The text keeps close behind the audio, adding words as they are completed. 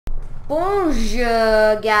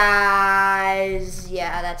Bonjour, guys.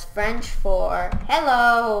 Yeah, that's French for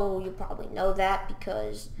hello. You probably know that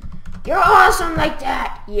because you're awesome like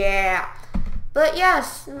that. Yeah. But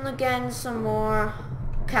yes, and again, some more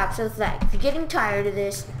capture the flag. If you're getting tired of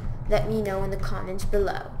this, let me know in the comments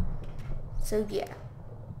below. So yeah.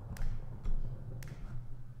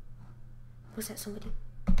 Was that somebody?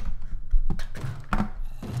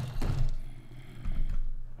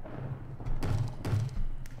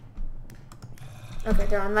 Okay,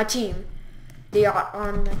 they're on my team. They are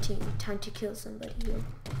on my team. Time to kill somebody here.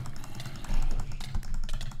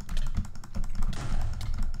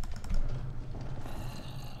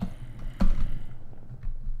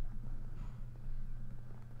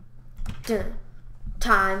 Dun.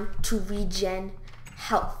 Time to regen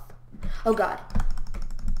health. Oh god.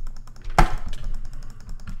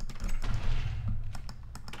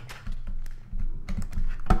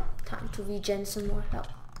 Time to regen some more health.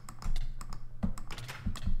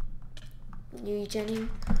 You regenning?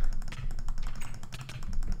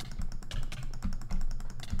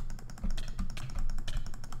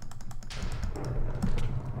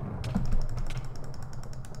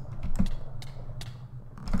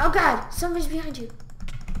 Oh god, somebody's behind you.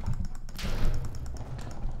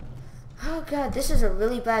 Oh god, this is a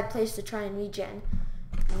really bad place to try and regen.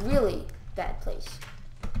 Really bad place.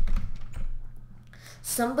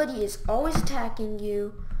 Somebody is always attacking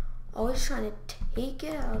you, always trying to take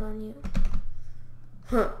it out on you.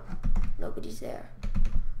 Huh, nobody's there.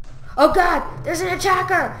 Oh god, there's an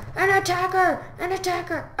attacker! An attacker! An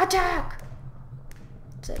attacker! Attack!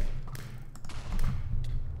 That's it.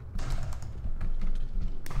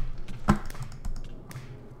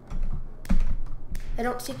 I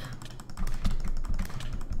don't see...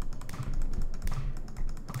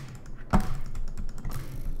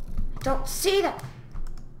 Don't see that!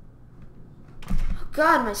 Oh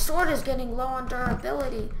god, my sword is getting low on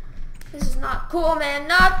durability. This is not cool, man.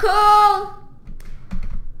 Not cool!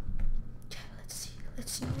 Okay, let's see.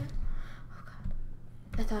 Let's see here. Oh god.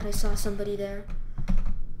 I thought I saw somebody there.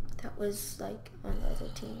 That was like on the other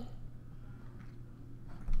team.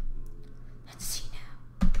 Let's see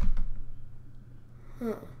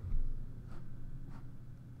now.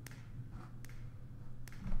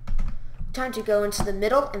 Time to go into the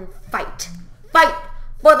middle and fight. Fight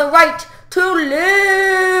for the right to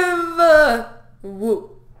live!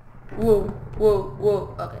 Woo. Whoa, whoa,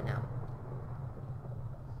 whoa. Okay, now.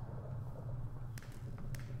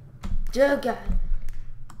 Oh god.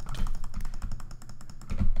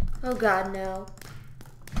 Oh god, no.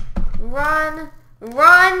 Run!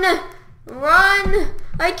 Run! Run!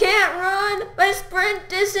 I can't run! My sprint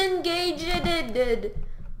disengaged. It did.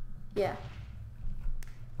 Yeah.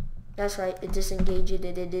 That's right, it disengaged.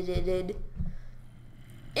 It did.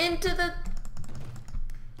 Into the...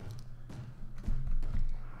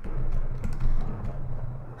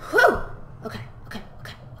 Whew! Okay. Time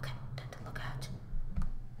to look out.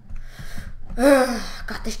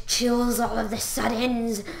 Got the chills all of the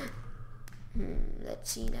suddens.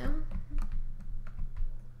 Let's see now.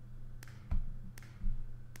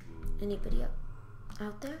 Anybody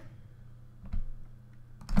out there?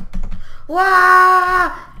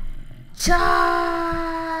 Wow! Charge!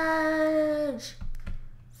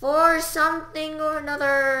 For something or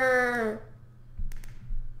another.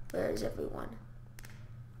 Where is everyone?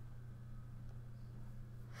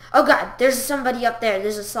 Oh god, there's somebody up there. There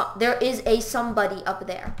is a somebody up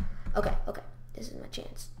there. Okay. This is my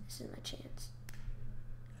chance.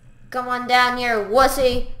 Come on down here,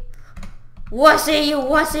 wussy. Wussy, you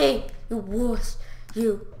wussy. You wuss.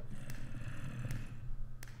 You.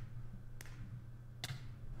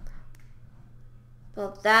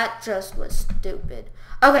 Well, that just was stupid.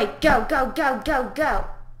 Okay, go.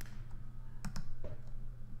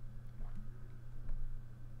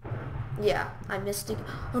 Yeah, I missed it.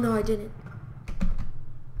 Oh no, I didn't.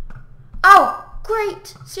 Oh,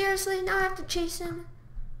 great. Seriously, now I have to chase him.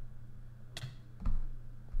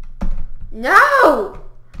 No!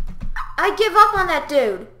 I give up on that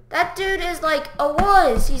dude. That dude is like a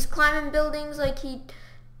wuss. He's climbing buildings like he...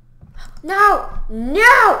 No!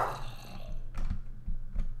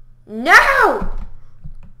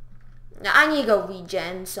 I need to go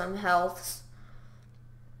regen some healths.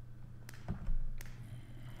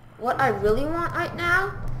 What I really want right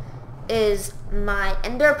now is my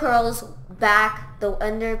ender pearls back. The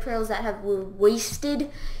ender pearls that were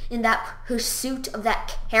wasted in that pursuit of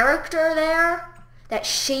that character there. That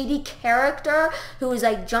shady character who was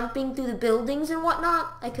like jumping through the buildings and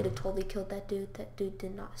whatnot. I could have totally killed that dude. That dude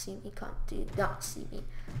did not see me come. Did not see me.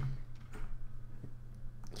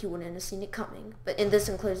 He wouldn't have seen it coming. But in this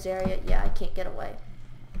enclosed area, yeah, I can't get away.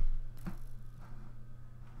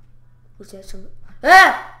 Was there some...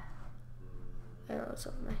 Ah! Arrows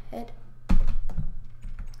over my head.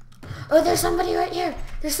 Oh, there's somebody right here.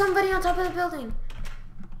 There's somebody on top of the building.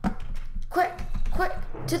 Quick, quick.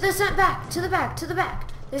 To the back, to the back, to the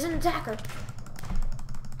back. There's an attacker.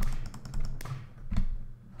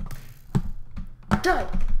 Good.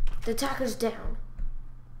 The attacker's down.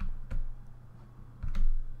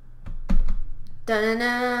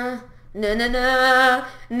 Da-na-na, na-na-na,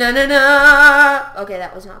 na-na-na. Okay,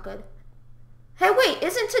 that was not good. Hey, wait,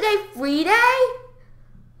 isn't today free day?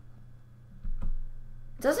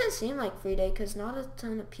 It doesn't seem like free day because not a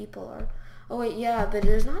ton of people are. Oh, wait, yeah, but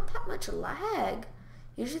there's not that much lag.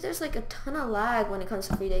 Usually there's like a ton of lag when it comes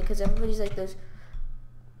to free day because everybody's like those.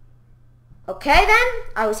 Okay, then.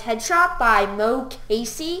 I was headshot by Mo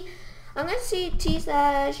Casey. I'm going to see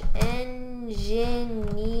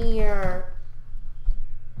T/engineer.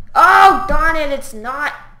 Oh, darn it, it's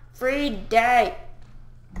not free day.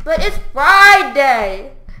 But it's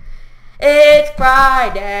Friday. It's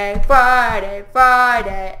Friday, Friday,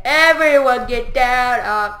 Friday. Everyone get down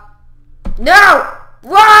up. No!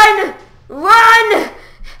 Run! Run!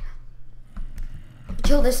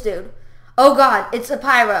 Kill this dude. Oh god, it's a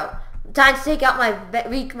pyro. Time to take out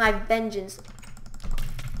wreak my vengeance.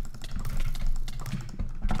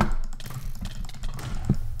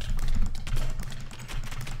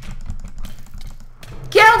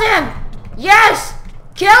 Killed him! Yes!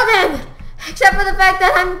 Killed him! Except for the fact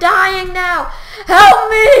that I'm dying now. Help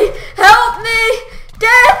me! Help me!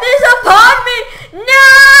 Death is upon me! No!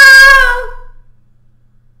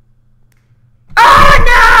 Oh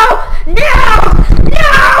no! No!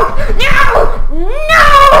 No! No! No!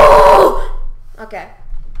 Okay.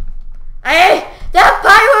 That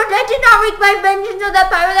pyro, that did not wreak my vengeance on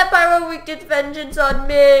that pyro wreaked its vengeance on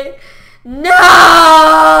me.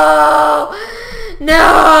 No!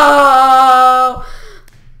 No!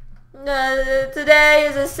 Today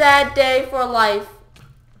is a sad day for life.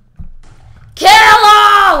 Kill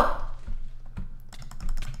all!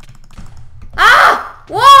 Ah!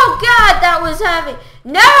 Whoa, God, that was heavy.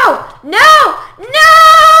 No! No! No!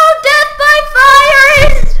 Death by fire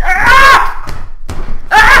is...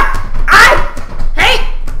 I hate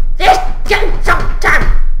this game sometimes.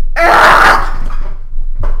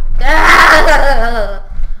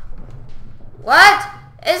 What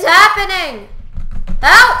is happening?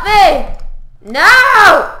 Help me!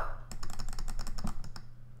 No!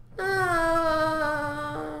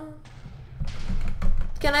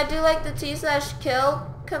 Can I do like the T/kill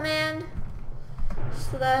command?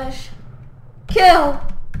 /kill.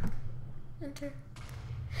 Enter.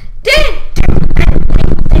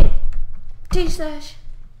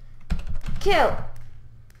 T/kill.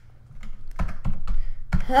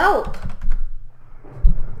 Help.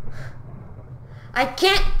 I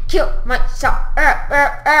can't kill myself.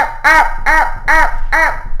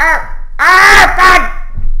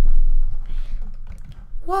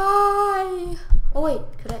 Why? Oh wait,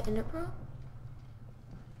 could I end it, bro?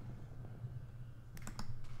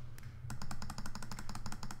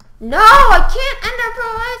 No, I can't end it, bro,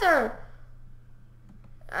 either.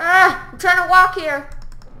 I'm trying to walk here.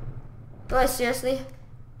 Do I seriously?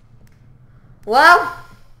 Well,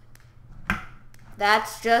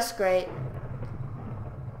 that's just great.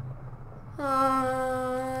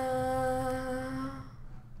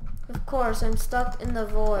 Of course, I'm stuck in the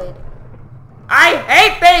void. I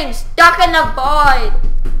hate being stuck in the void.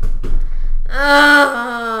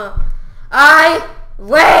 I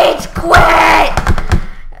rage quit.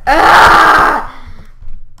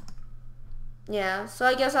 Yeah, so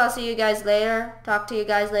I guess I'll see you guys later. Talk to you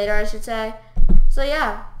guys later, I should say. So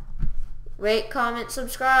yeah, rate, comment,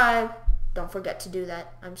 subscribe. Don't forget to do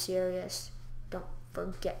that. I'm serious. Don't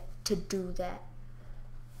forget to do that.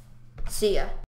 See ya.